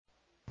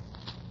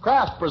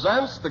Kraft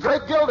presents The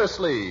Great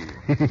Gildersleeve.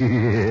 The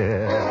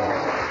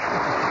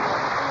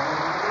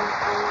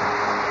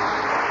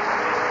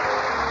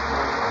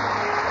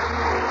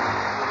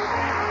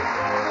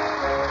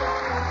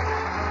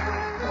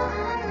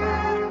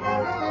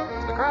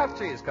Kraft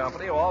Cheese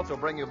Company will also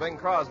bring you Bing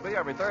Crosby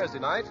every Thursday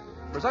night.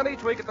 Present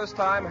each week at this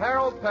time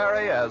Harold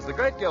Perry as The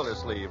Great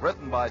Gildersleeve,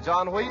 written by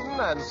John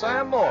Wheaton and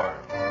Sam Moore.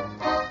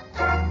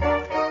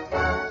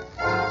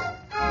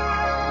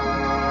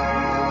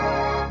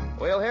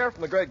 We'll hear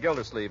from The Great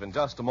Gildersleeve in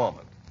just a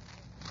moment.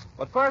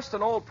 But first,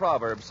 an old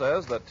proverb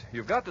says that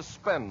you've got to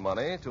spend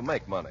money to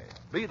make money.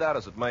 Be that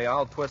as it may,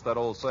 I'll twist that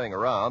old saying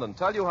around and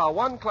tell you how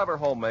one clever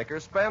homemaker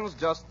spends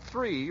just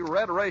 3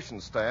 red ration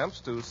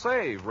stamps to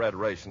save red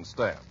ration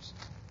stamps.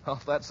 Oh,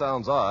 that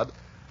sounds odd.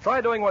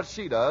 Try doing what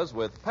she does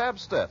with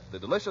Pabstet, the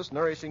delicious,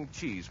 nourishing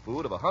cheese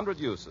food of 100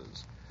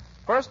 uses.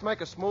 First, make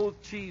a smooth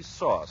cheese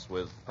sauce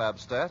with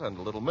Pabstet and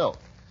a little milk.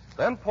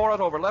 Then pour it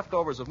over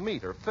leftovers of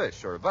meat or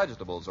fish or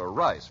vegetables or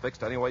rice,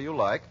 fixed any way you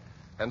like,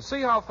 and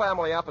see how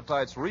family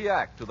appetites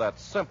react to that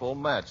simple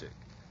magic.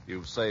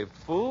 You've saved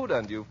food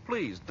and you've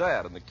pleased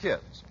Dad and the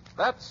kids.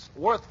 That's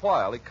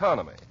worthwhile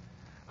economy.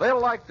 They'll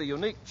like the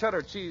unique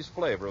cheddar cheese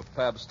flavor of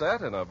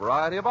Pabstet in a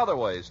variety of other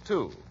ways,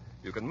 too.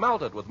 You can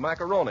melt it with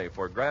macaroni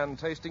for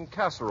grand-tasting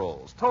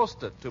casseroles,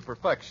 toast it to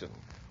perfection,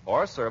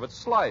 or serve it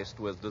sliced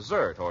with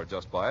dessert or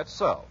just by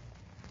itself.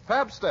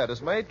 Pabstet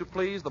is made to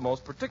please the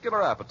most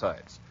particular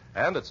appetites,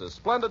 and it's a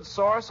splendid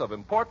source of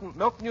important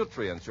milk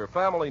nutrients your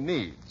family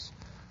needs.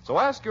 So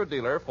ask your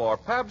dealer for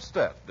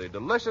Pabstet, the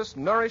delicious,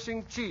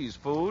 nourishing cheese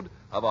food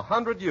of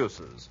 100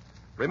 uses.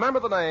 Remember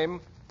the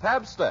name,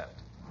 Pabstet.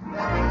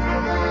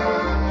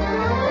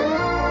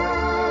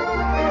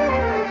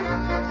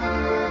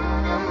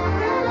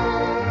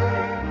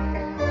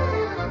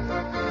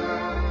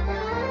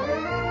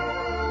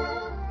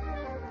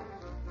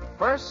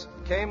 First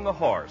came the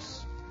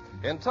horse.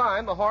 In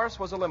time, the horse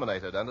was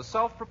eliminated, and a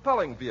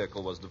self-propelling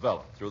vehicle was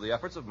developed through the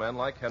efforts of men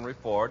like Henry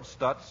Ford,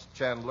 Stutz,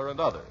 Chandler, and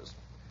others.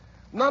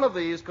 None of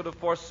these could have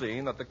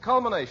foreseen that the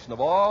culmination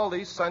of all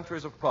these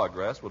centuries of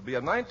progress would be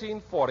a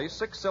 1940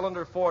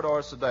 6-cylinder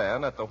four-door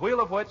sedan at the wheel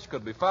of which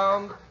could be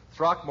found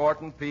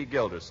Throckmorton P.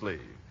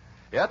 Gildersleeve.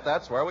 Yet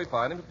that's where we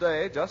find him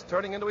today, just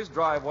turning into his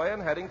driveway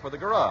and heading for the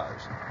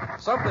garage.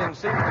 Something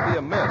seems to be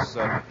amiss,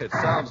 and it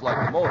sounds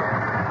like the motor.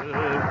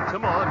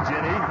 Come on,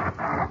 Jenny.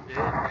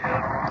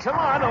 Come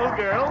on, old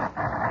girl.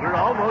 We're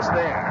almost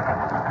there.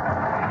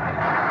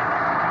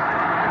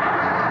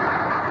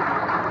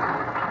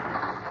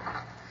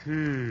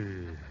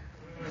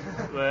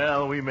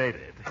 Well, we made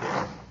it.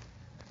 Unc,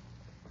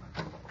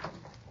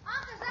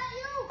 is that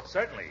you?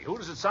 Certainly. Who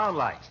does it sound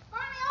like?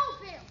 Barney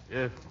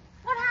Oldfield.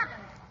 What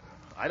happened?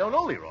 I don't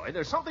know, Leroy.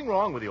 There's something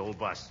wrong with the old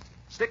bus.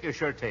 Stick your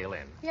shirt tail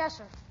in. Yes,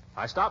 sir.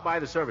 I stopped by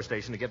the service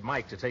station to get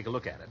Mike to take a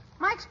look at it.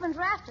 Mike's been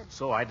drafted.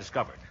 So I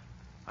discovered.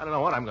 I don't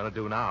know what I'm going to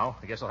do now.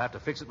 I guess I'll have to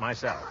fix it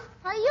myself.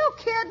 Are you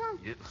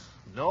kidding?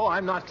 No,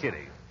 I'm not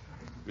kidding.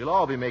 We'll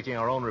all be making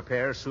our own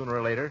repairs sooner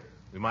or later.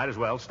 We might as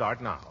well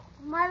start now.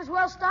 Might as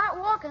well start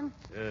walking.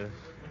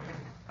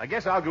 I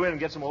guess I'll go in and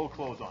get some old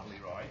clothes on,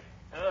 Leroy.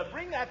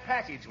 Bring that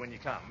package when you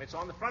come. It's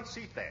on the front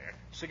seat there.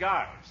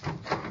 Cigars.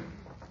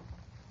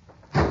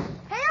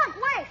 Hey, Unc,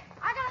 wait.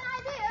 I got an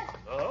idea.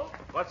 Oh?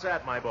 What's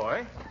that, my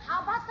boy?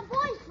 How about the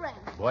boyfriend?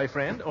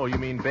 Boyfriend? Oh, you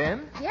mean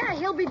Ben? Yeah,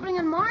 he'll be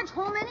bringing Marge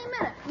home any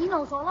minute. He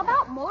knows all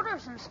about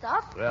motors and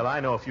stuff. Well, I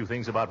know a few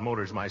things about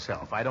motors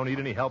myself. I don't need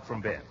any help from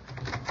Ben.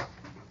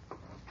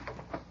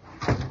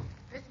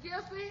 Miss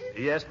Gildersleeve?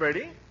 Yes,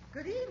 Bertie?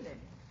 Good evening.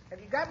 Have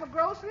you got my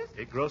groceries?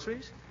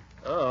 Groceries?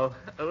 Oh,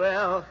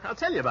 well, I'll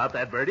tell you about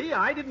that, Bertie.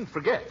 I didn't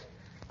forget.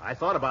 I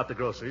thought about the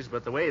groceries,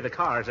 but the way the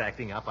car's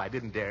acting up, I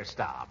didn't dare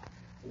stop.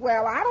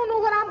 Well, I don't know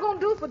what I'm going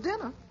to do for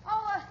dinner.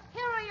 Oh,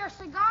 here are your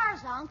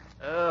cigars, Unc.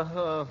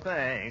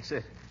 Thanks.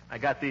 I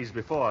got these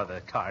before the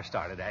car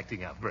started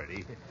acting up,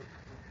 Bertie.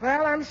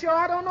 Well, I'm sure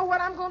I don't know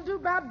what I'm going to do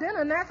about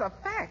dinner, and that's a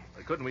fact.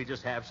 Couldn't we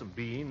just have some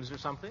beans or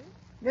something?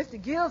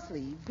 Mr.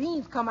 Gildersleeve,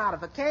 beans come out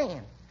of a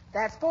can.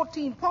 That's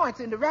 14 points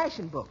in the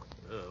ration book.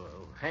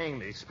 Hang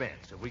the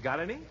expense. Have we got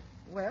any?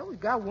 Well, we've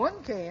got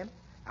 1 can.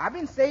 I've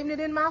been saving it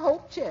in my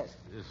hope chest.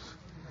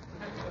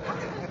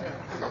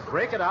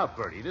 Break it out,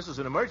 Bertie. This is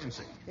an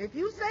emergency. If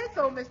you say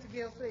so, Mr.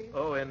 Gildersleeve.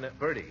 Oh, and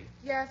Bertie,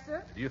 Yes,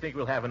 sir? do you think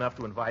we'll have enough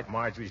to invite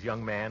Marjorie's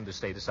young man to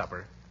stay to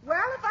supper?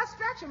 Well, if I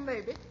stretch him,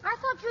 maybe. I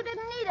thought you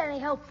didn't need any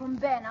help from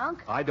Ben,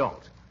 Unc. I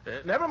don't.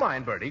 Never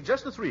mind, Bertie.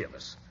 Just the 3 of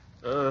us.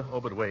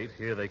 But wait.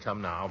 Here they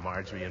come now,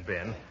 Marjorie and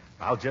Ben.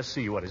 I'll just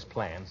see what his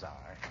plans are.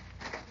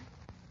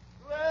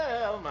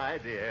 Well, my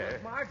dear.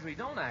 Marjorie,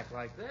 don't act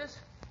like this.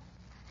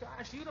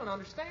 Gosh, you don't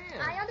understand.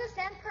 I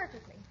understand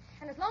perfectly.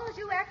 And as long as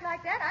you act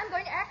like that, I'm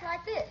going to act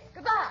like this.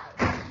 Goodbye.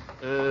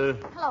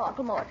 Hello,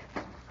 Uncle Mort.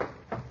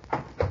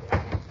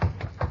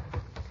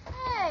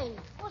 Hey,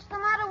 what's the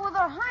matter with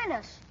Her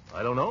Highness?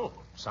 I don't know.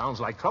 Sounds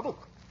like trouble.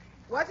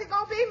 What's it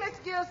going to be,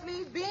 Mr.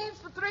 Gildersleeve? Beans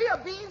for 3 or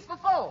beans for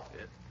 4?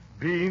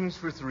 Beans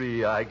for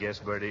 3, I guess,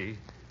 Bertie.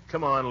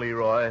 Come on,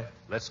 Leroy.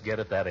 Let's get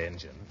at that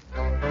engine.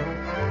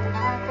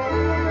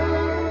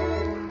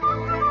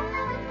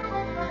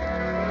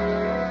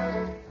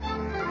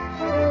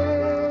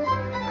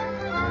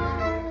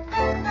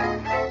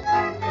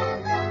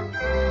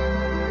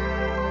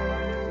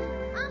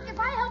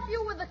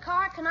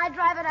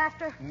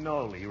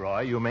 No,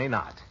 Leroy, you may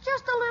not.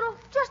 Just a little.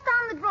 Just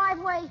down the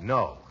driveway.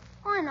 No.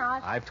 Why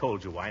not? I've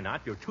told you why not.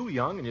 You're too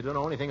young and you don't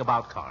know anything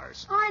about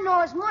cars. I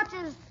know as much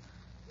as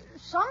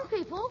some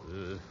people.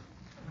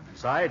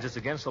 Besides, it's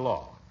against the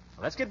law.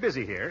 Now, let's get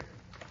busy here.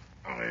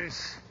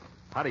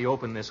 How do you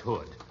open this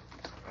hood?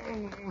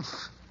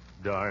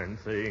 Darn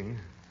thing.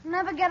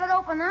 Never get it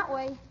open that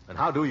way. And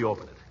how do you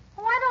open it?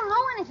 Oh, I don't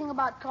know anything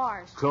about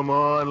cars. Come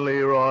on,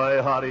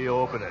 Leroy. How do you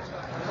open it?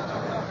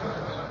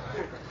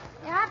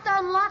 You have to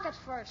unlock it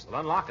first.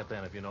 Well, unlock it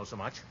then if you know so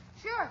much.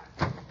 Sure.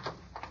 There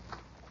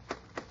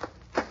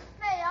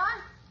you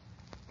are.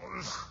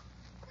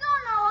 No,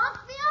 Unc,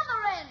 the other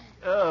end.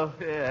 Oh,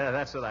 yeah,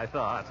 that's what I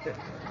thought.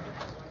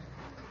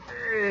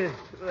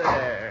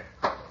 There.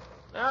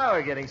 Now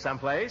we're getting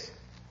someplace.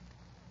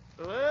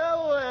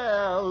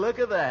 Well, look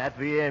at that,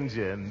 the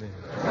engine.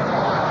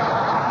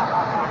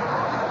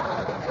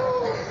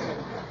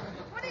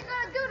 What are you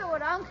going to do to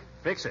it, Unc?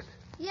 Fix it.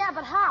 Yeah,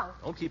 but how?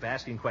 Don't keep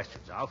asking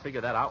questions. I'll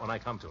figure that out when I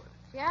come to it.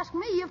 If you ask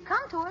me, you've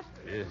come to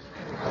it.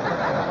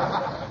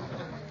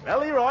 Well,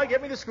 Leroy,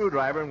 get me the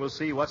screwdriver and we'll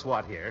see what's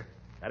what here.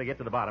 Gotta get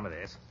to the bottom of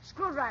this.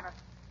 Screwdriver.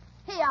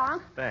 Here you are,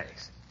 Unc.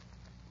 Thanks.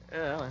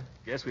 Well, I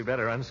guess we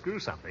better unscrew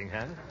something,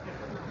 huh?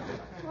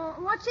 Well,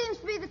 what seems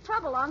to be the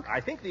trouble, Unc?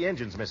 I think the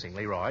engine's missing,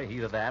 Leroy.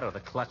 Either that or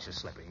the clutch is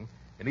slipping.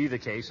 In either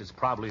case, it's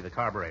probably the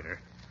carburetor.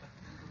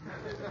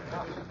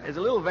 There's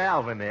a little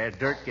valve in there.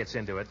 Dirt gets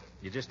into it.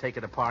 You just take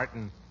it apart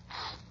and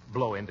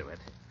blow into it.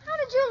 How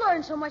did you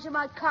learn so much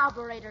about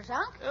carburetors,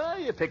 Unc? Oh,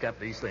 you pick up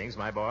these things,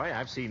 my boy.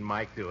 I've seen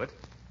Mike do it.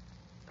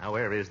 Now,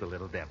 where is the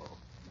little devil?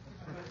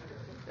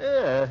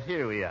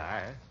 Here we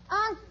are.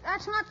 Unc,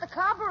 that's not the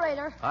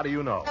carburetor. How do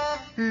you know?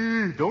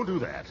 Don't do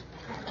that.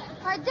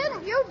 I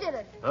didn't. You did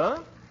it. Huh?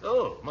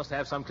 Oh, must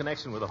have some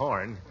connection with the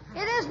horn.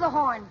 It is the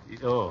horn.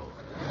 Oh.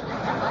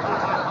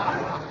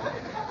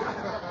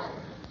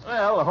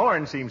 Well, the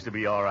horn seems to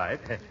be all right.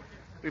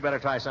 We better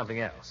try something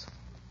else.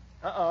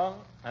 Uh-oh.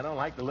 I don't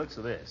like the looks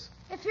of this.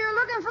 If you're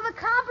looking for the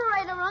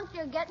carburetor, Unc,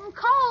 you're getting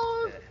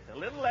cold. A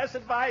little less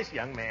advice,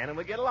 young man, and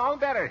we'll get along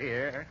better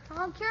here.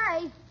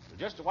 Okay.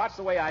 Just to watch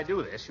the way I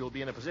do this, you'll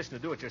be in a position to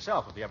do it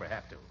yourself if you ever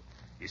have to.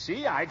 You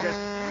see, I just...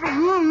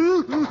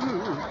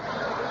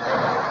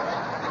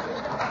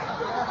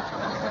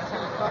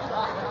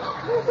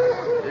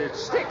 It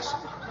sticks.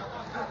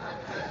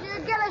 You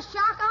get a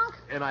shock, Unc?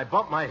 And I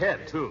bumped my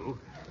head, too.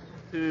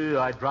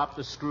 I dropped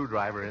the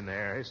screwdriver in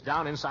there. It's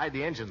down inside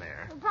the engine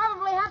there. You'll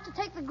probably have to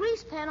take the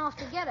grease pan off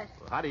to get it.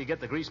 Well, how do you get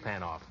the grease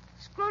pan off?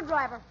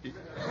 Screwdriver.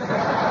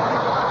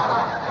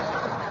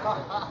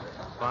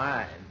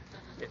 Fine.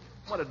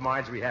 What did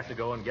Marjorie have to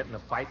go and get in a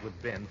fight with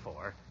Ben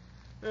for?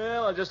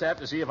 Well, I'll just have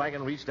to see if I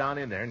can reach down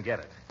in there and get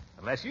it.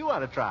 Unless you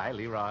want to try,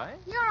 Leroy.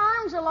 Your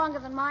arms are longer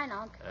than mine,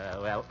 Unc.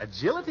 Well,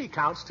 agility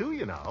counts, too,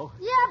 you know.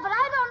 Yeah, but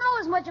I don't know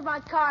as much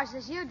about cars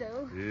as you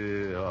do.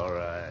 All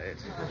right.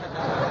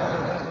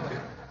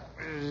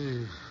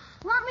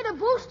 Want me to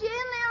boost you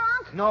in there,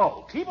 Unc?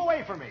 No, keep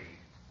away from me.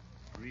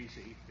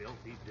 Greasy,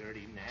 filthy,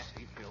 dirty,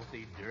 nasty,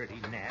 filthy, dirty,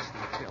 nasty,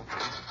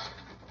 filthy.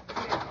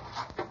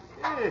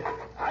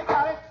 I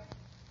got it.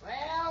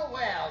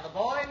 Well, the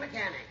boy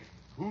mechanic.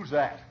 Who's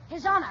that?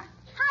 His Honor.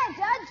 Hi,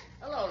 Judge.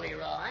 Hello,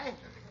 Leroy.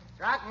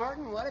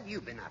 Throckmorton, what have you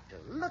been up to?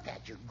 Look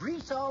at you,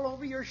 grease all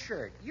over your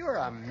shirt. You're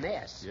a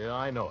mess. Yeah,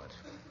 I know it.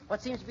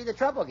 What seems to be the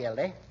trouble,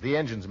 Gildy? The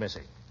engine's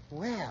missing.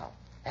 Well,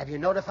 have you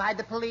notified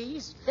the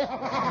police?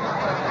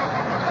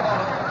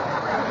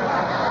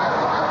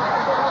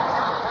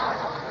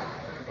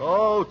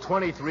 Oh,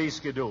 23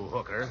 skidoo,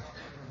 hooker.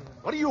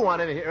 What do you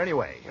want in here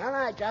anyway? Well,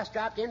 I just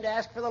dropped in to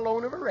ask for the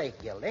loan of a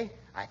rake, Gildy.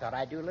 I thought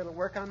I'd do a little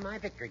work on my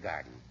victory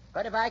garden.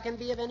 But if I can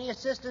be of any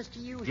assistance to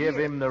you Give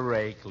here... him the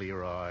rake,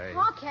 Leroy.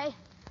 Okay.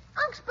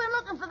 Unc's been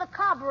looking for the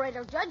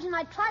carburetor, Judge, and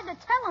I tried to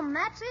tell him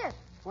that's it.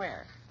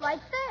 Where? Right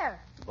there.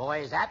 The boy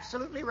is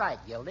absolutely right,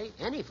 Gildy.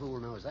 Any fool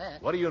knows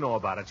that. What do you know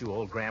about it, you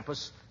old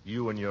grampus?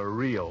 You and your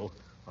Rio.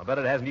 I bet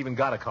it hasn't even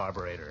got a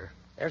carburetor.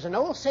 There's an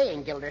old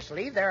saying,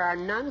 Gildersleeve, there are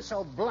none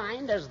so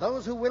blind as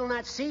those who will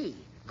not see.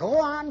 Go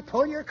on,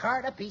 pull your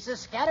car to pieces,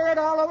 scatter it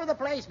all over the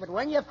place, but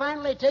when you've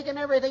finally taken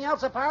everything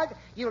else apart,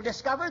 you'll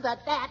discover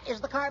that that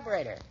is the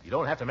carburetor. You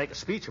don't have to make a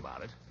speech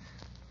about it.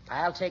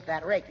 I'll take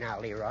that rake now,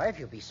 Leroy, if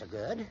you'll be so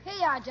good. Here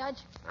you are, Judge.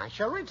 I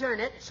shall return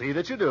it. See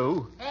that you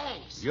do.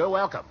 Thanks. You're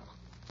welcome.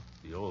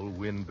 The old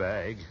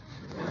windbag.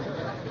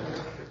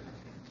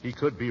 He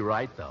could be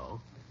right,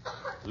 though.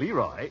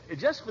 Leroy,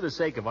 just for the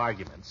sake of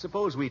argument,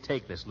 suppose we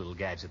take this little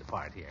gadget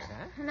apart here,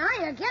 huh? Now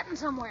you're getting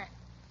somewhere.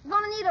 You're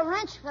going to need a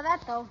wrench for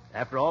that, though.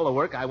 After all the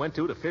work I went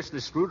to fish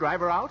this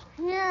screwdriver out?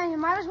 Yeah, you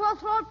might as well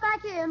throw it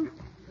back in.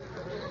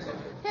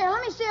 Here,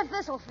 let me see if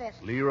this will fit.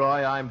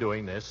 Leroy, I'm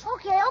doing this.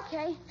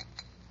 Okay.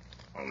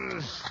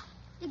 You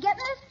getting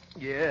it?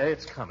 Yeah,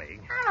 it's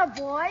coming.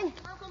 Attaboy.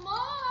 Uncle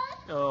Mort.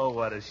 Oh,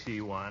 what does she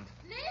want?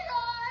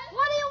 Leroy.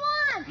 What do you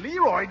want?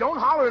 Leroy, don't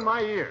holler in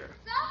my ear.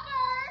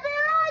 Supper. Be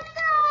right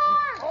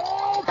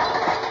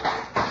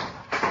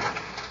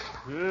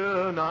there.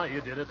 No, you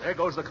did it. There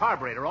goes the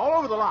carburetor all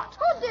over the lot.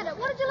 Who did it?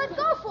 What did you let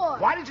go for?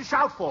 Why did you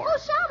shout for? Who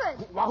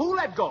shouted? Well, who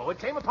let go? It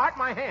came apart in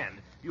my hand.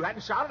 If you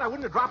hadn't shouted, I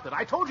wouldn't have dropped it.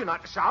 I told you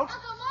not to shout.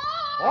 Uncle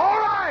Mort! All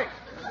right.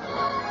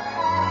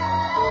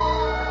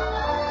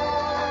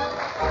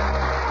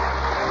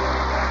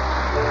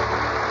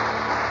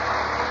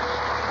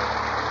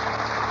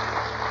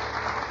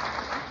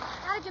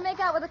 How did you make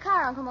out with the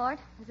car, Uncle Mort?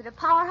 Is it a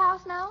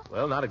powerhouse now?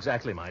 Well, not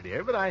exactly, my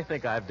dear, but I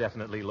think I've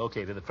definitely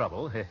located the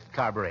trouble.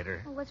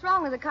 Carburetor. Well, what's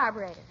wrong with the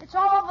carburetor? It's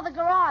all over the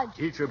garage.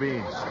 Eat your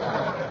beans.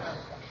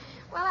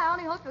 Well, I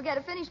only hope you'll get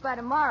it finished by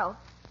tomorrow.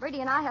 Brady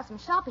and I have some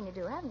shopping to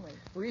do, haven't we?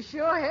 We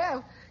sure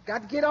have.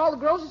 Got to get all the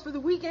groceries for the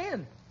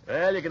weekend.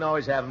 Well, you can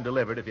always have them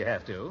delivered if you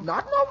have to.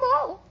 Not no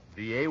more.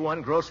 The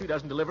A1 grocery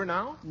doesn't deliver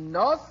now?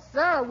 No,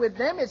 sir. With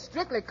them, it's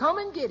strictly come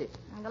and get it.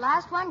 And the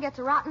last one gets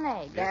a rotten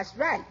egg. That's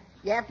right.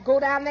 You have to go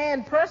down there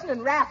in person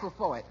and raffle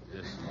for it.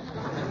 Yes.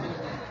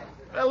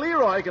 Well,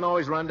 Leroy can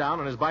always run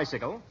down on his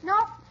bicycle.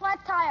 Nope,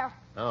 flat tire.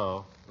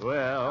 Oh,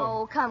 well.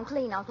 Oh, come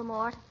clean, Uncle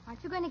Mort.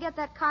 Aren't you going to get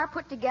that car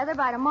put together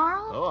by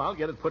tomorrow? Oh, I'll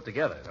get it put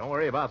together. Don't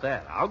worry about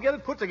that. I'll get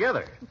it put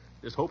together.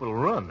 Just hope it'll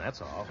run, that's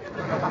all.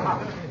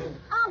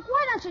 Unc,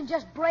 why don't you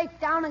just break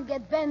down and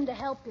get Ben to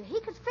help you?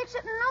 He could fix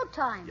it in no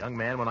time. Young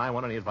man, when I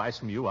want any advice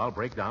from you, I'll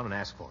break down and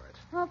ask for it.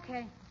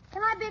 Okay.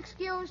 Can I be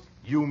excused?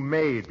 You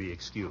may be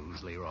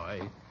excused,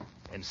 Leroy.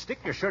 And stick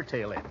your shirt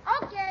tail in.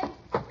 Okay.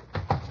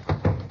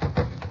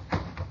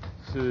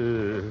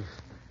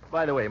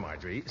 By the way,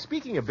 Marjorie,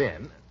 speaking of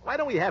Ben, why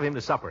don't we have him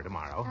to supper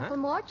tomorrow, Uncle huh?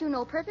 Mort, you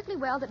know perfectly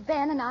well that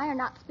Ben and I are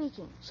not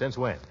speaking. Since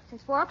when?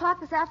 Since 4 o'clock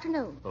this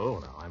afternoon. Oh,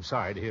 no, I'm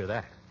sorry to hear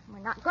that. We're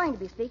not going to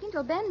be speaking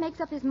till Ben makes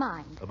up his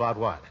mind. About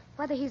what?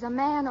 Whether he's a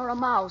man or a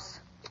mouse.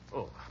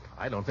 Oh,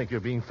 I don't think you're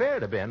being fair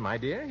to Ben, my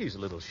dear. He's a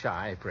little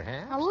shy,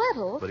 perhaps. A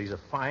little. But he's a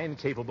fine,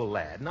 capable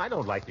lad, and I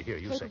don't like to hear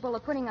you say... Capable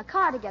of putting a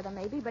car together,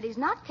 maybe, but he's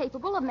not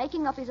capable of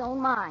making up his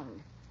own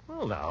mind.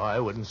 Well, no, I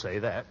wouldn't say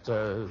that.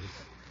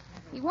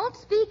 He won't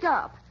speak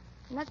up.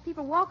 He lets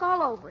people walk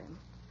all over him.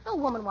 No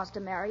woman wants to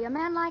marry a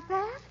man like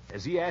that.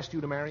 Has he asked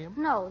you to marry him?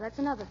 No, that's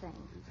another thing.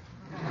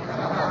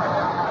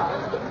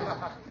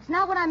 It's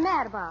not what I'm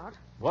mad about.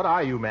 What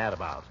are you mad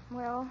about?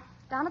 Well,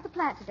 down at the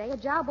plant today, a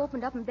job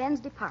opened up in Ben's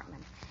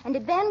department. And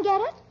did Ben get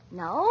it?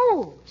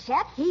 No.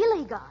 Chet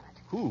Healy got it.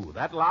 Who?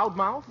 That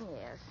loudmouth?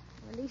 Yes.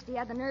 Or at least he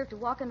had the nerve to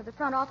walk into the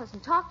front office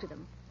and talk to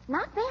them.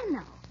 Not Ben,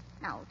 though.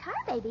 No, car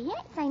baby, he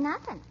ain't say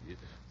nothing.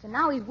 So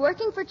now he's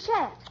working for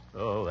Chet.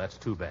 Oh, that's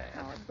too bad.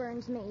 Oh, it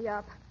burns me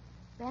up.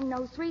 Ben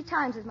knows 3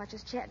 times as much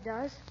as Chet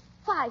does.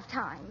 5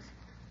 times.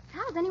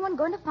 How's anyone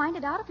going to find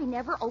it out if he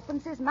never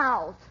opens his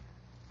mouth?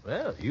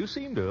 Well, you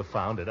seem to have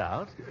found it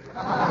out.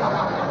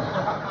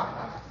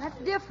 That's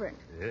different.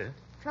 Yeah.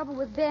 Trouble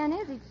with Ben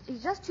is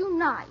he's just too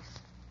nice.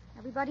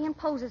 Everybody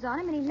imposes on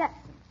him, and he lets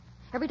them.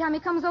 Every time he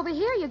comes over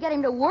here, you get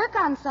him to work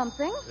on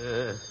something.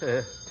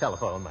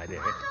 Telephone, my dear.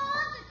 Uncle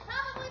Mort, it's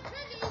probably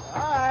Piggy.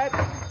 All right.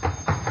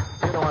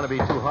 You don't want to be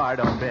too hard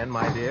on Ben,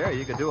 my dear.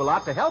 You could do a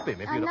lot to help him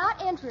if you I'm don't...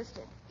 not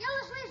interested.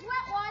 Gildersleeve's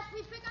wet wash.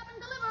 We pick up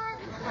and deliver.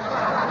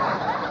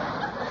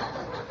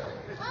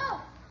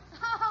 Oh,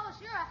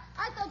 sure.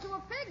 I thought you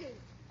were Piggy.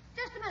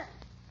 Just a minute.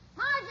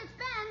 Marge, it's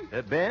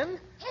Ben. Ben?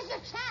 Here's your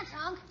chance,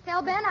 Unc.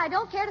 Tell Ben I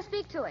don't care to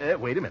speak to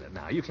him. Wait a minute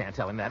now. You can't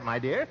tell him that, my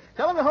dear.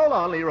 Tell him to hold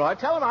on, Leroy.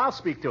 Tell him I'll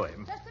speak to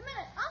him. Just a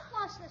minute. Unc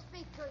wants to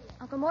speak to you.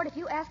 Uncle Mort, if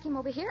you ask him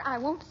over here, I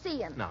won't see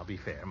him. Now, be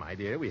fair, my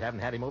dear. We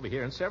haven't had him over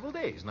here in several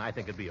days, and I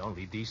think it'd be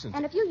only decent...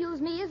 And if you use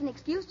me as an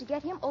excuse to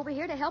get him over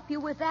here to help you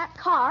with that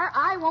car,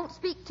 I won't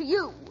speak to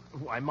you.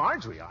 Why,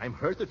 Marjorie, I'm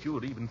hurt that you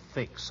would even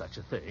think such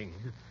a thing.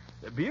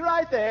 Be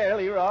right there,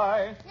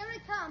 Leroy. Here he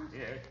comes.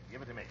 Here,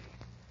 give it to me.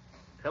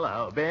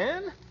 Hello,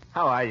 Ben.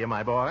 How are you,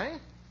 my boy?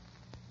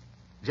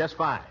 Just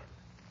fine.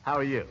 How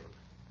are you?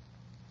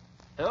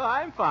 Oh,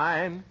 I'm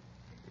fine.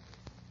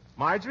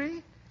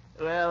 Marjorie?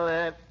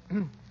 Well,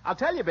 I'll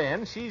tell you,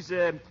 Ben, she's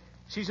in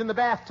the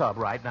bathtub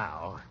right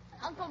now.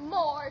 Uncle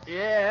Mort.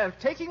 Yeah,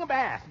 taking a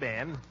bath,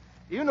 Ben.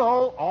 You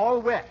know, all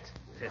wet.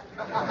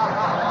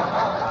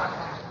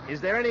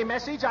 Is there any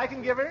message I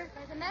can give her?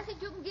 There's a message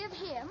you can give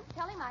him.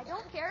 Tell him I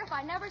don't care if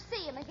I never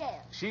see him again.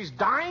 She's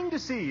dying to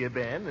see you,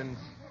 Ben, and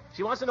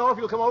she wants to know if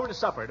you'll come over to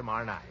supper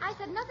tomorrow night. I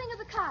said nothing of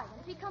the kind.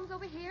 If he comes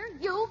over here,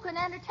 you can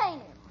entertain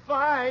him.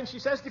 Fine. She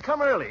says to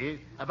come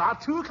early,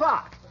 about 2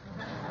 o'clock.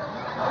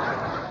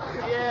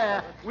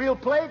 Yeah, we'll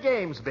play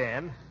games,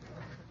 Ben.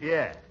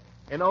 Yeah.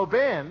 And, oh,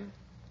 Ben,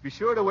 be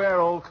sure to wear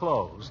old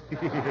clothes. The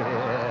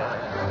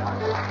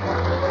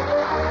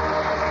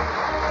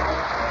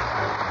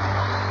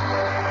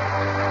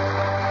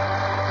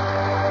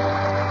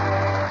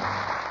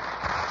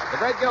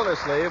great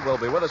Gildersleeve will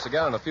be with us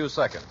again in a few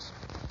seconds.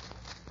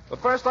 But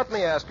first, let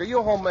me ask, are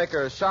you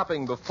homemakers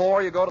shopping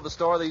before you go to the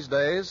store these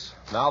days?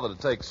 Now that it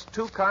takes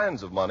 2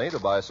 kinds of money to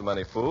buy so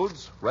many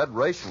foods, red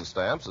ration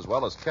stamps as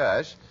well as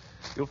cash,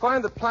 you'll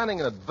find that planning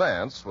in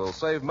advance will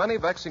save many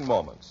vexing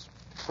moments.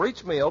 For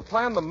each meal,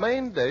 plan the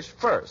main dish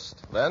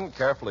first, then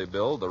carefully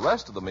build the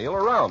rest of the meal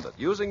around it,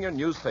 using your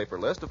newspaper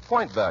list of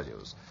point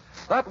values.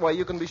 That way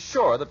you can be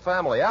sure that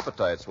family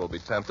appetites will be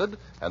tempted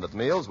and that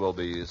meals will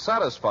be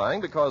satisfying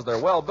because they're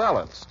well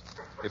balanced.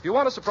 If you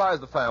want to surprise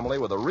the family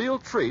with a real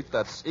treat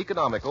that's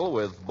economical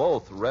with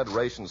both red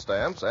ration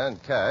stamps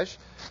and cash,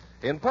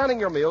 in planning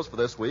your meals for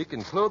this week,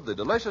 include the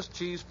delicious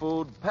cheese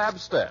food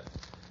Pabstet.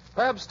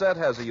 Pabstet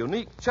has a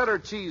unique cheddar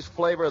cheese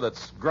flavor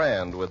that's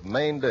grand with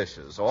main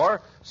dishes,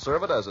 or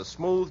serve it as a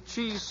smooth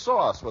cheese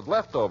sauce with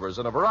leftovers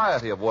in a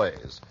variety of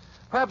ways.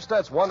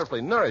 Pabstet's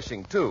wonderfully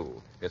nourishing,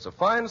 too. It's a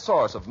fine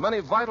source of many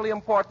vitally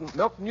important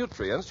milk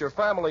nutrients your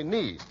family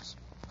needs.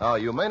 Now,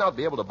 you may not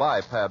be able to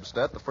buy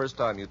Pabstet the first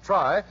time you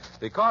try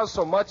because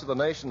so much of the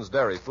nation's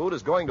dairy food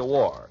is going to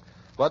war.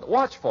 But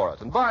watch for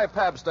it and buy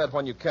Pabstet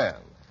when you can.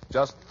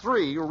 Just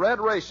 3 red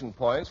ration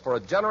points for a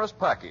generous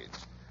package.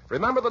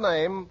 Remember the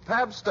name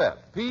Pabstet,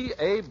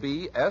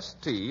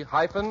 Pabst-ETT.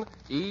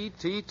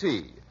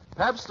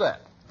 Pabstet.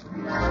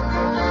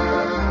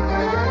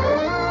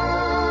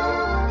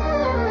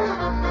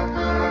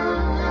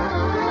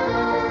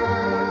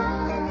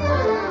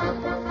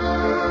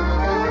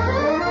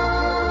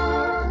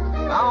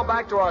 Now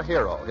back to our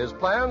hero. His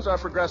plans are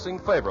progressing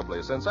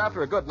favorably since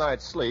after a good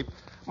night's sleep,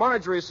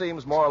 Marjorie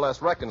seems more or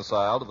less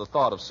reconciled to the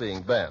thought of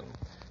seeing Ben.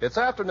 It's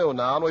afternoon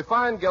now, and we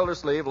find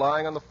Gildersleeve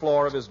lying on the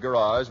floor of his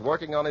garage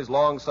working on his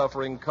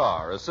long-suffering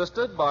car,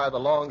 assisted by the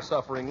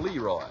long-suffering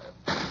Leroy.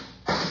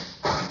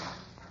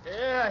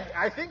 Yeah,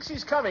 I think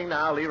she's coming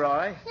now,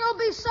 Leroy. You'll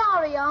be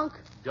sorry, Unc.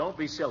 Don't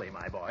be silly,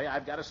 my boy.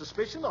 I've got a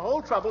suspicion the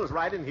whole trouble is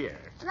right in here.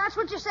 And that's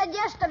what you said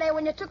yesterday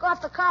when you took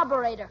off the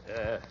carburetor.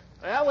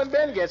 Well, when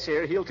Ben gets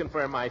here, he'll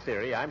confirm my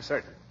theory, I'm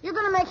certain. You're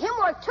going to make him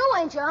work too,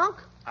 ain't you, Unc?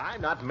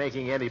 I'm not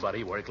making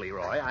anybody work,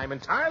 Leroy. I'm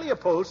entirely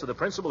opposed to the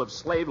principle of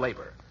slave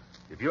labor.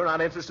 If you're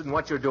not interested in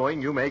what you're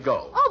doing, you may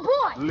go.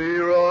 Oh, boy.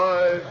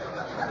 Leroy!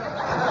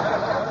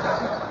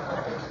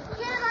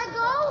 Can't I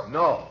go?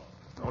 No.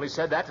 Only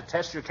said that to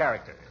test your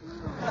character.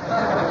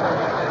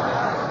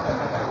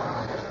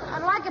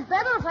 I'd like it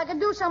better if I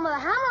could do some of the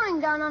hammering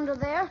down under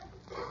there.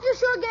 You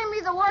sure gave me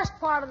the worst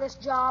part of this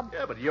job.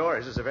 Yeah, but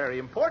yours is a very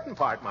important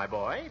part, my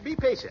boy. Be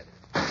patient.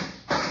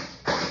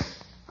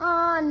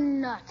 Oh,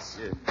 nuts.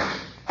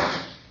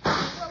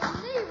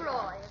 Well,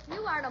 Leroy, if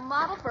you aren't a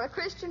model for a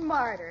Christian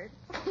martyr,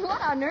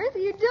 what on earth are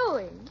you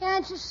doing?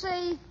 Can't you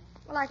see?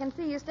 Well, I can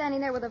see you standing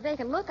there with a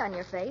vacant look on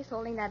your face,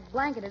 holding that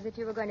blanket as if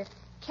you were going to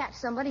catch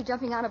somebody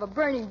jumping out of a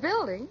burning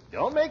building.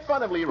 Don't make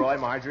fun of Leroy,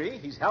 Marjorie.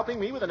 He's helping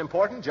me with an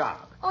important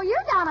job. Oh,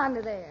 you're down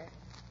under there.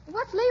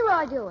 What's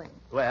Leroy doing?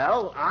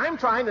 Well, I'm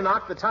trying to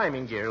knock the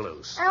timing gear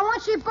loose. And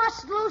once she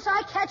busts loose,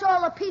 I catch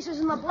all the pieces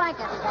in the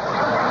blanket.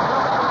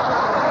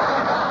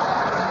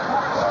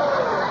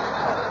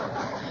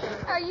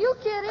 Are you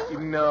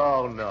kidding?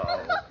 No.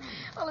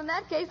 Well, in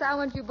that case, I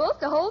want you both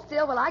to hold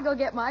still while I go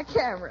get my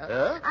camera.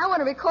 Huh? I want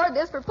to record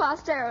this for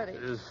posterity.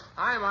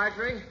 Hi,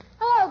 Marjorie.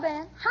 Hello,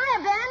 Ben. Hiya,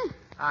 Ben.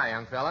 Hi,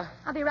 young fella.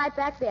 I'll be right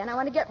back, Ben. I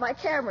want to get my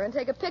camera and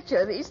take a picture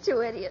of these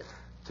 2 idiots.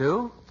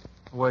 2?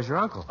 Where's your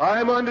uncle?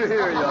 I'm under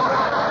here, young. Oh,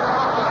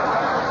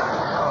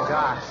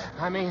 gosh.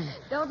 I mean...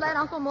 Don't let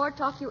Uncle Mort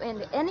talk you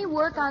into any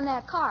work on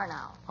that car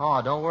now.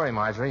 Oh, don't worry,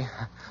 Marjorie.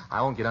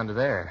 I won't get under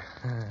there.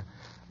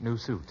 New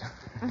suit.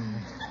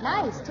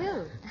 Nice,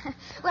 too.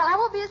 Well, I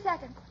won't be a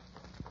second.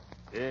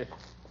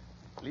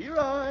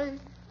 Leroy,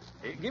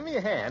 give me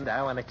a hand.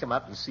 I want to come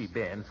up and see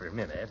Ben for a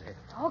minute.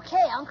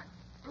 Okay, Unc.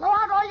 Blow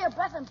out all your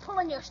breath and pull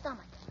in your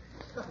stomach.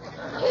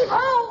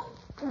 Heave-ho!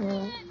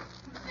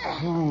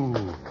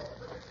 Ooh.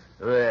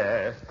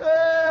 Well,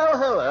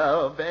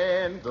 hello,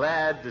 Ben.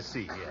 Glad to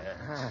see you.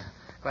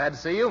 Glad to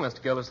see you,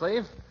 Mr.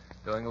 Gildersleeve.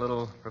 Doing a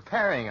little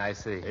repairing, I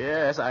see.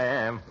 Yes, I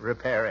am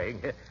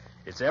repairing.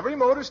 It's every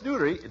motor's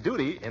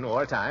duty in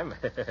wartime.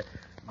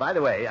 By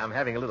the way, I'm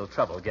having a little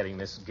trouble getting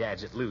this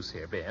gadget loose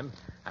here, Ben.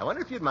 I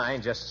wonder if you'd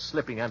mind just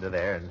slipping under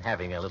there and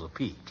having a little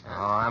peek. Oh,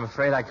 I'm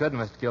afraid I couldn't,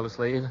 Mr.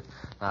 Gildersleeve.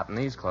 Not in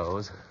these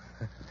clothes.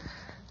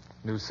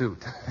 New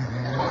suit.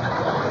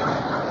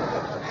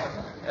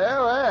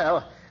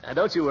 Well, now,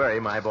 don't you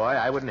worry, my boy.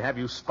 I wouldn't have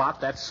you spot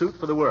that suit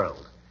for the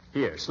world.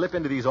 Here, slip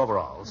into these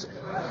overalls.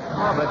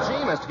 Oh, but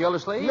gee, Mr.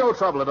 Gildersleeve. No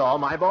trouble at all,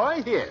 my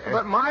boy. Here.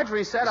 But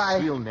Marjorie said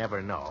You'll never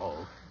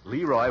know.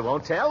 Leroy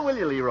won't tell, will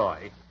you,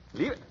 Leroy?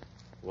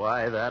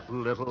 Why, that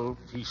little...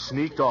 He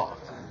sneaked off.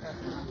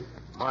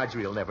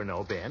 Marjorie will never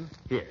know, Ben.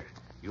 Here,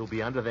 you'll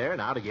be under there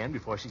and out again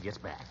before she gets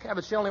back. Yeah,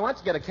 but she only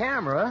wants to get a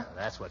camera.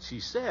 That's what she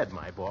said,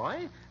 my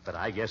boy. But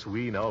I guess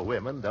we know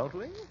women, don't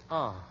we?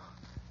 Oh,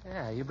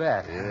 yeah, you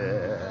bet.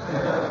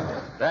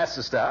 Yeah. That's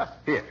the stuff.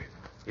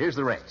 Here's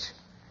the wrench.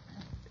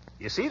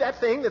 You see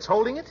that thing that's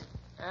holding it?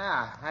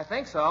 Yeah, I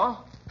think so.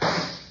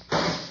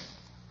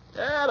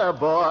 Atta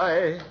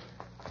boy.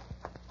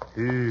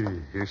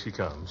 Here she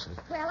comes.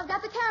 Well, I've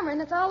got the camera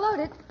and it's all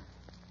loaded.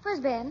 Where's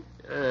Ben?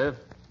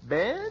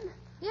 Ben?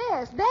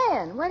 Yes,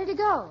 Ben. Where did he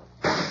go?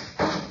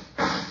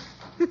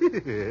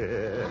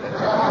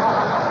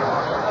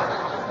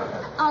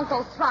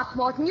 Uncle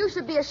Throckmorton, you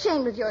should be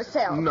ashamed of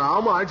yourself. Now,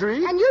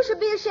 Marjorie. And you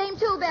should be ashamed,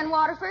 too, Ben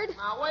Waterford.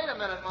 Now, wait a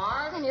minute,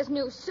 Marge. And his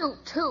new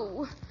suit,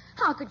 too.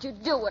 How could you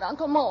do it,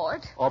 Uncle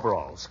Mort?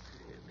 Overalls.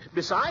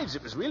 Besides,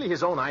 it was really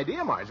his own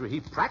idea, Marjorie. He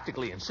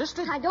practically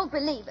insisted. I don't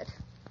believe it.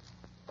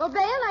 Well,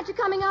 Ben, aren't you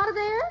coming out of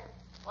there?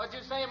 What'd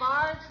you say,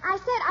 Marge? I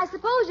said, I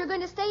suppose you're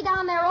going to stay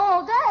down there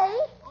all day.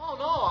 Oh,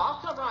 no,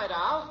 I'll come right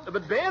out.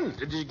 But, Ben,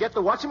 did you get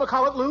the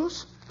whatchamacallit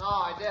loose? No,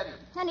 I didn't.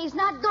 And he's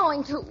not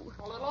going to.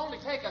 Well, it'll only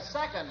take a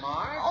second,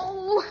 Marge.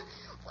 Oh,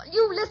 well,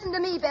 you listen to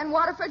me, Ben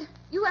Waterford.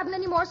 You haven't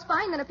any more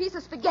spine than a piece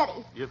of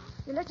spaghetti. You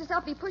let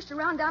yourself be pushed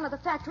around down at the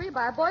factory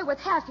by a boy with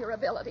half your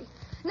ability.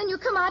 And then you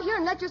come out here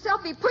and let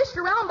yourself be pushed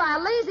around by a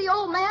lazy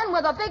old man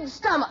with a big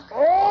stomach.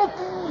 Oh!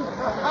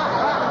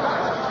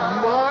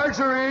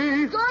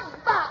 Marjorie!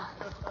 Goodbye.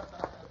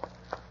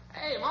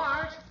 Hey,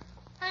 Marge.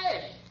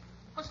 Hey.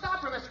 Well, stop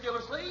her, Mr.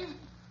 Gildersleeve.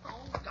 Oh,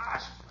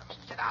 gosh. Let me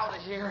get out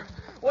of here.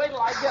 Wait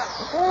till I get...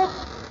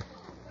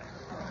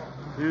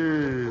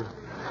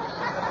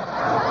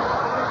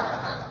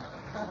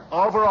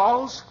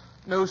 Overalls?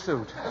 New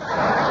suit.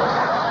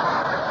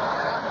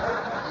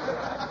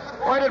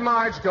 Where did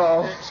Marge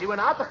go? She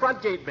went out the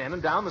front gate, Ben,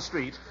 and down the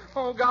street.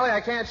 Oh, golly,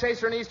 I can't chase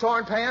her in these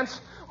torn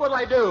pants. What'll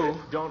I do?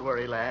 Don't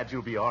worry, lad.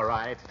 You'll be all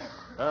right.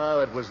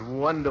 Oh, it was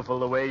wonderful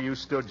the way you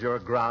stood your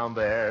ground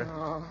there.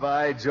 Oh.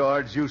 By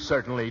George, you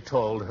certainly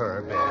told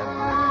her, Ben.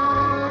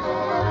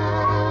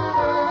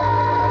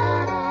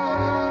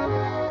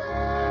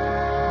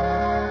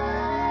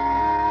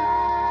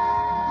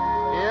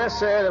 Yes,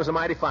 sir, there was a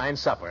mighty fine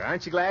supper.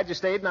 Aren't you glad you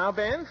stayed now,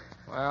 Ben?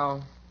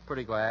 Well,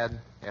 pretty glad.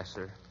 Yes,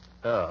 sir.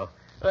 Oh.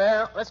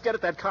 Well, let's get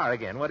at that car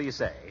again. What do you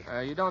say?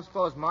 You don't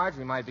suppose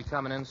Marjorie might be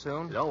coming in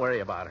soon? Don't worry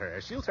about her.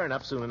 She'll turn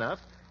up soon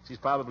enough. She's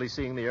probably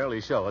seeing the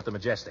early show at the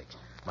Majestic.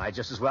 Might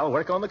just as well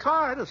work on the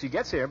car till she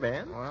gets here,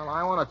 Ben. Well,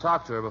 I want to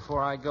talk to her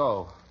before I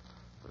go.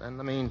 But in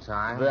the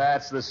meantime...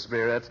 That's the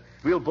spirit.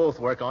 We'll both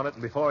work on it,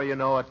 and before you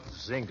know it,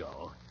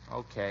 zingo.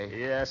 Okay.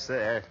 Yes,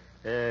 sir.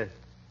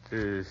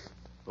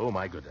 Oh,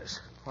 my goodness.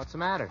 What's the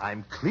matter?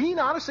 I'm clean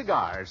out of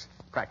cigars,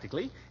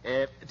 practically.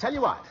 Tell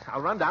you what,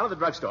 I'll run down to the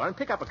drugstore and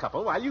pick up a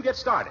couple while you get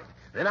started.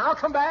 Then I'll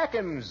come back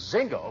and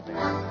zingo.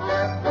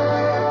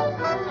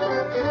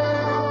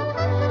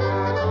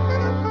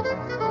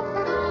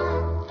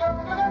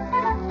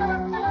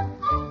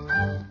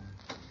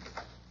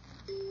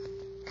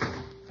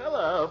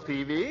 Hello,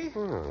 Peavy.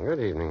 Good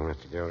evening,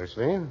 Mr.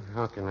 Gildersleeve.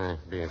 How can I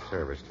be of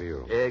service to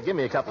you? Give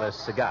me a couple of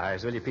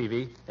cigars, will you,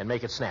 Peavy? And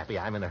make it snappy.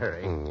 I'm in a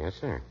hurry. Yes,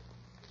 sir.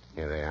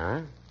 Here they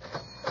are.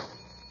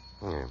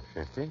 Yeah,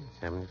 50,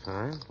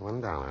 75,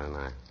 $1 and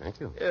I.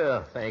 Thank you.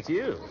 Yeah, thank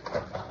you.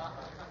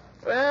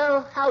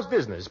 Well, how's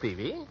business,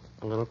 Peavy?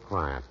 A little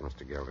quiet,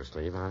 Mr.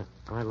 Gildersleeve.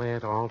 I lay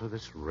it all to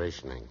this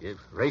rationing.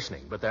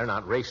 Rationing, but they're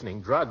not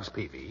rationing drugs,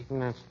 Peavy.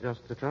 And that's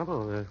just the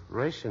trouble. The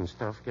ration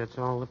stuff gets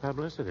all the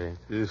publicity.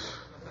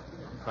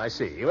 I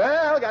see.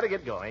 Well, got to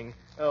get going.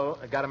 Oh,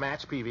 got a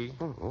match, Peavy?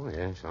 Oh,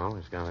 yes.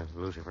 Always got a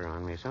Lucifer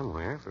on me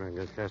somewhere for a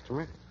good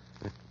customer.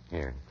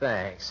 Here.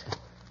 Thanks.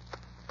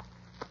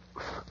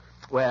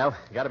 Well,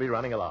 got to be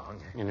running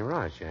along. In a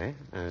rush, eh?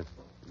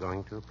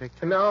 Going to a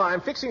picture? No,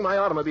 I'm fixing my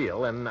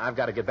automobile, and I've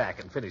got to get back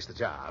and finish the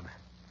job.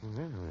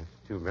 Well,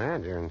 it's too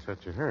bad you're in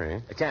such a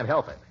hurry. I can't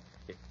help it.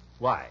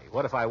 Why?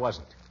 What if I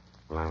wasn't?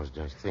 Well, I was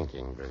just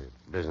thinking,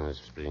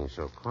 business being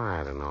so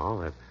quiet and all,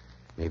 that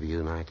maybe you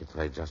and I could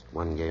play just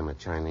one game of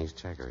Chinese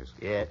checkers.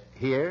 Yeah,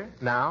 here?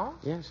 Now?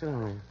 Yes, it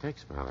only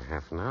takes about a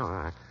half an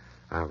hour.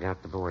 I've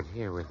got the board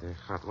here with the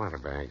hot water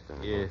bags.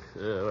 Yeah,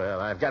 well,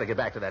 I've got to get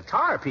back to that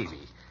car,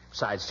 Peavy.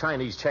 Besides,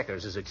 Chinese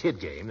checkers is a kid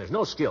game. There's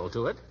no skill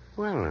to it.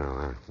 Well, no,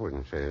 I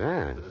wouldn't say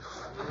that.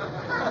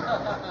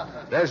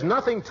 There's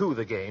nothing to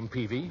the game,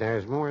 Peavy.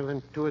 There's more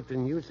to it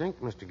than you think,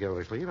 Mr.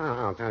 Gildersleeve.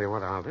 I'll tell you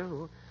what I'll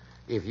do.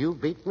 If you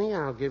beat me,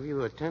 I'll give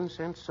you a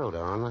 10-cent soda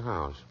on the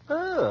house.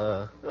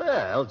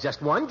 Well,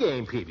 just one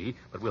game, Peavy,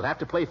 but we'll have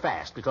to play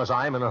fast because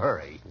I'm in a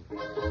hurry.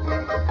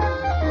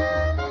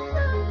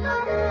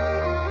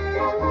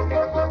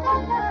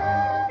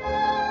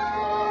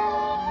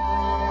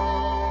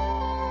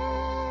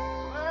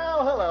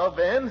 Well, hello,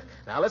 Ben.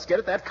 Now, let's get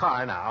at that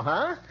car now,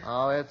 huh?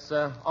 Oh, it's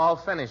all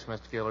finished,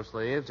 Mr.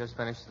 Gildersleeve. Just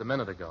finished a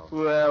minute ago.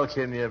 Well,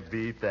 can you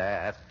beat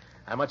that?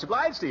 I'm much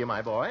obliged to you,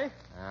 my boy.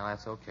 Well,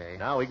 that's okay.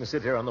 Now we can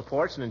sit here on the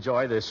porch and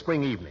enjoy the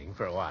spring evening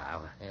for a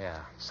while. Yeah.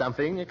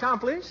 Something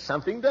accomplished,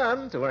 something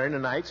done to earn a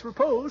night's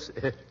repose.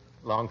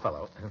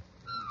 Longfellow.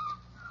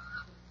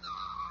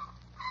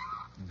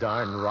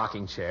 Darn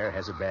rocking chair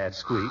has a bad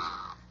squeak.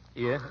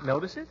 You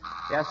notice it?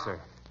 Yes, sir.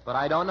 But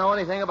I don't know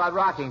anything about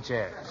rocking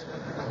chairs.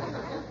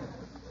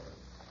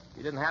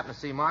 You didn't happen to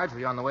see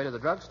Marjorie on the way to the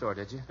drugstore,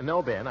 did you?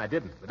 No, Ben, I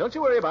didn't. But don't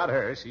you worry about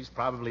her. She's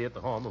probably at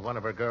the home of one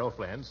of her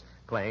girlfriends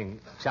playing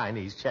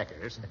Chinese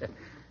checkers.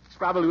 She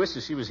probably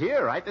wishes she was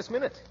here right this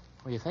minute.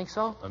 Oh, you think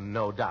so?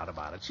 No doubt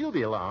about it. She'll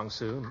be along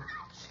soon.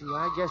 Gee,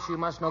 I guess you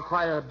must know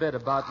quite a bit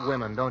about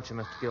women, don't you,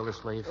 Mr.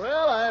 Gildersleeve?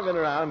 Well, I've been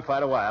around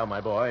quite a while,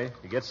 my boy.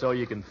 You get so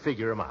you can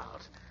figure them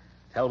out.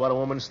 Tell what a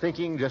woman's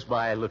thinking just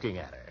by looking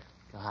at her.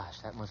 Gosh,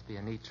 that must be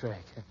a neat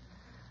trick.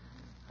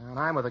 When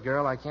I'm with a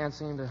girl, I can't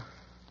seem to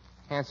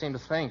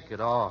think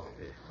at all.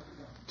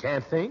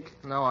 Can't think?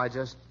 No, I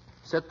just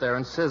sit there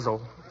and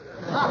sizzle.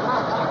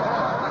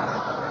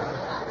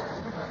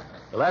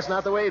 Well, that's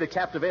not the way to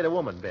captivate a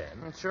woman, Ben.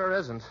 It sure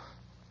isn't.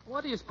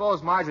 What do you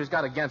suppose Marjorie's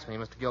got against me,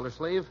 Mr.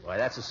 Gildersleeve? Why,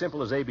 that's as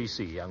simple as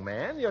ABC, young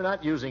man. You're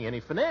not using any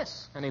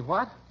finesse. Any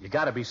what? You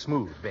gotta be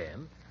smooth,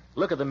 Ben.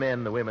 Look at the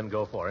men the women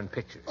go for in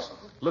pictures.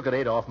 Look at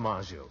Adolphe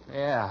Menjou.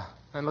 Yeah,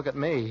 and look at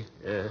me.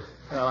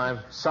 Well, I'm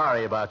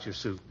sorry about your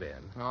suit,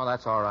 Ben. Oh,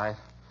 that's all right.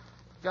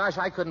 Gosh,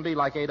 I couldn't be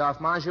like Adolphe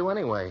Menjou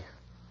anyway.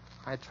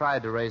 I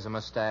tried to raise a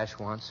mustache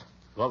once.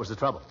 What was the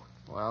trouble?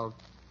 Well,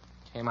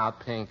 came out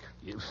pink.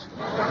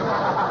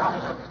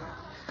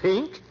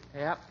 Pink?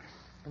 Yep.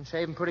 Been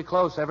shaving pretty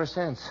close ever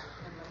since.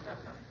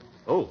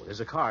 Oh, there's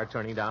a car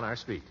turning down our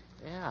street.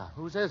 Yeah,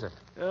 whose is it?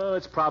 Oh,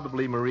 it's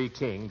probably Marie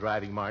King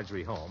driving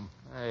Marjorie home.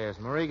 Hey, has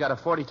Marie got a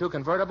 42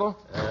 convertible?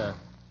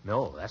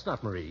 No, that's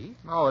not Marie.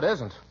 No, it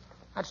isn't.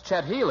 That's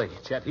Chet Healy.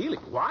 Chet Healy?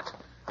 What?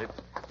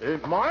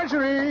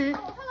 Marjorie!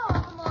 Oh, hello,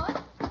 Uncle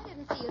Mort. I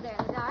didn't see you there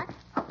in the dark.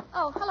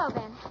 Oh, hello,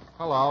 Ben.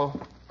 Hello.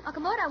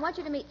 Uncle Mort, I want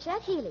you to meet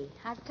Chet Healy.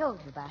 I've told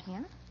you about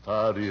him.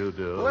 How do you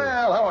do?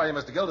 Well, how are you,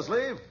 Mr.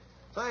 Gildersleeve?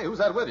 Say, who's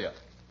that with you?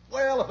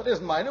 Well, if it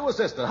isn't my new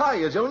assistant.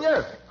 Hiya,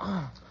 Junior.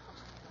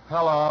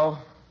 Hello.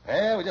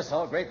 Yeah, we just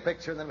saw a great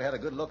picture, and then we had a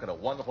good look at a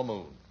wonderful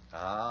moon.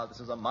 This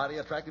is a mighty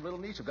attractive little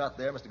niece you've got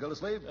there, Mr.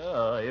 Gildersleeve.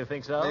 Oh, you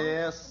think so?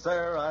 Yes,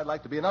 sir. I'd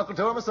like to be an uncle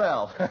to her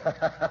myself.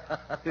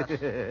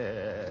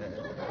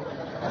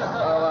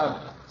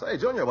 Say,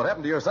 Junior, what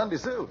happened to your Sunday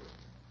suit?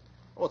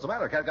 What's the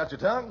matter? Cat got your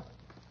tongue?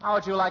 How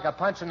would you like a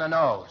punch in the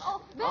nose?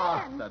 Oh,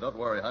 Ben. Now, don't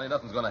worry, honey.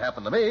 Nothing's going to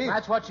happen to me.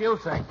 That's what you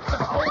think.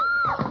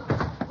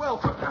 Well,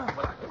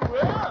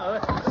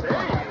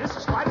 Say, this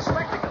is quite a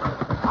spectacle.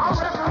 I'll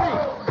referee.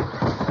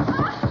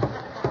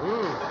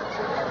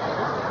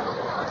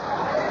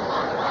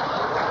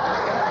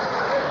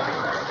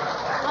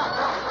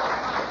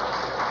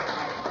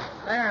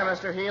 There,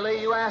 Mr. Healy,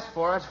 you asked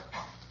for it.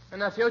 In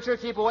the future,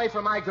 keep away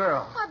from my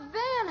girl. Oh,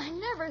 Ben, I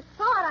never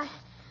thought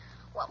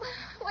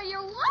Well,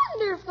 you're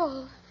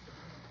wonderful.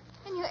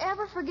 Can you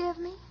ever forgive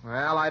me?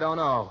 Well, I don't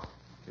know.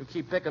 You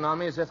keep picking on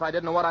me as if I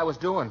didn't know what I was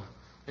doing.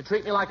 You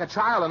treat me like a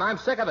child, and I'm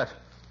sick of it.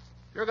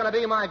 If you're going to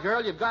be my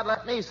girl, you've got to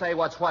let me say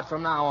what's what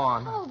from now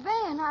on. Oh,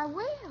 Ben, I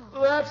will.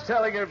 Well, that's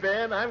telling her,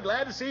 Ben. I'm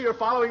glad to see you're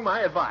following my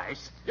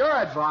advice. Your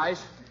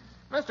advice?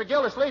 Mr.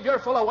 Gildersleeve, you're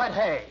full of wet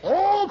hay.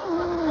 Oh!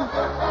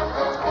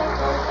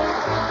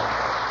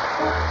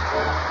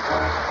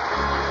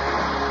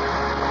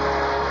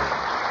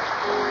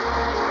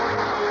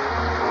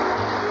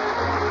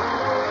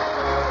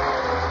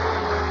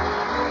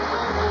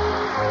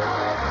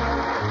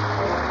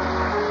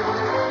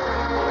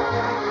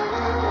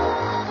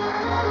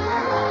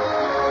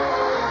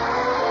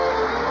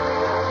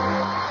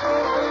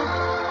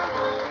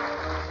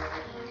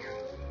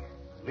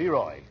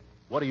 Leroy,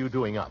 what are you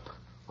doing up?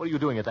 What are you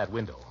doing at that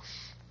window?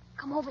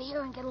 Come over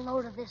here and get a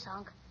load of this,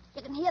 Unc.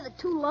 You can hear the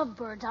two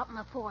lovebirds out on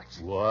the porch.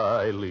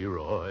 Why,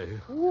 Leroy?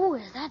 Ooh,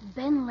 is that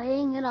Ben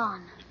laying it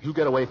on? You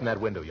get away from that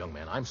window, young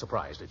man. I'm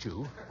surprised at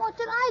you. What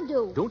did I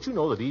do? Don't you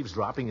know that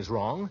eavesdropping is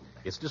wrong?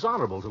 It's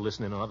dishonorable to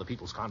listen in on other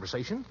people's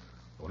conversation.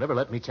 Don't ever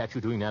let me catch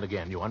you doing that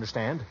again. You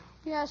understand?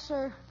 Yes,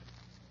 sir.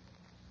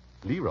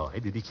 Leroy,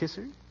 did he kiss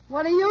her?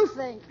 What do you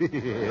think?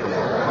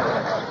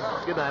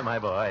 Good night, my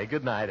boy.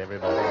 Good night,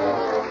 everybody.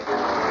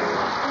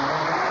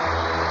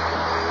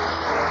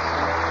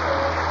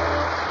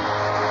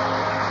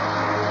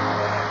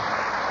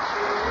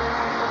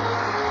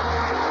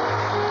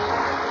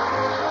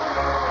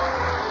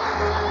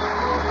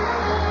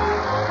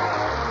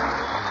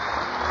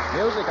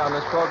 Music on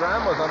this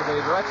program was under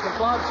the direction of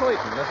Claude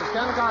Sweeten. This is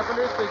Ken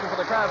Carpenter speaking for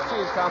the Kraft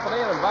Cheese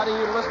Company and inviting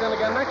you to listen in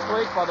again next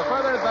week for the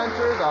further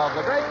adventures of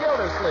the great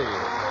Gildersleeve.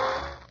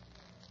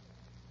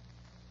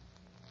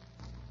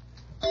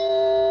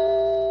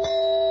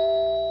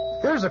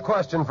 Here's a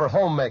question for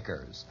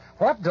homemakers.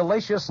 What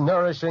delicious,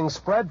 nourishing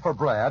spread for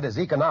bread is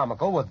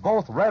economical with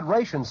both red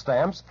ration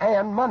stamps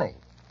and money?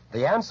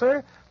 The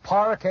answer?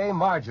 Parquet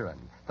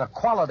margarine, the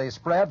quality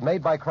spread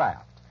made by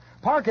Kraft.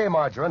 Parquet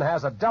margarine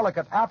has a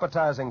delicate,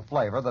 appetizing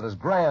flavor that is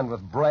grand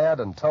with bread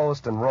and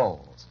toast and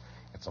rolls.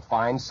 It's a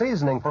fine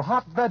seasoning for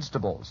hot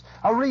vegetables,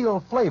 a real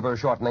flavor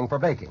shortening for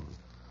baking.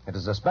 It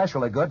is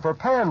especially good for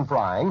pan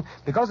frying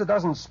because it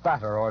doesn't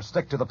spatter or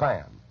stick to the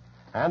pan.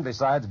 And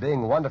besides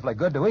being wonderfully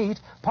good to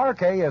eat,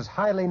 Parquet is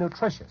highly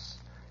nutritious.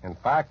 In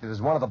fact, it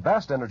is one of the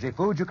best energy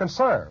foods you can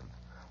serve.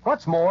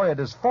 What's more, it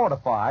is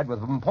fortified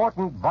with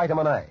important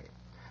vitamin A.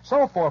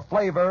 So for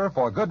flavor,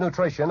 for good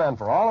nutrition, and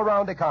for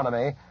all-around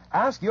economy,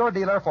 ask your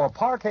dealer for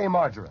Parquet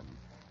margarine.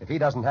 If he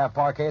doesn't have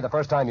Parquet the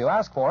first time you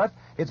ask for it,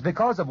 it's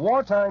because of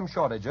wartime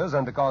shortages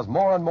and because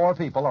more and more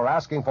people are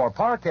asking for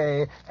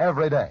Parquet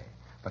every day.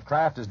 But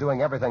Kraft is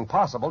doing everything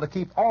possible to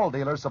keep all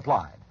dealers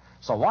supplied.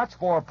 So watch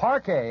for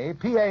Parquet,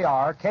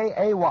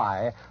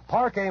 P-A-R-K-A-Y,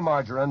 Parquet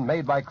margarine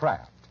made by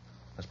Kraft.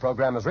 This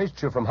program has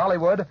reached you from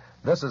Hollywood.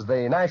 This is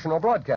the National Broadcast.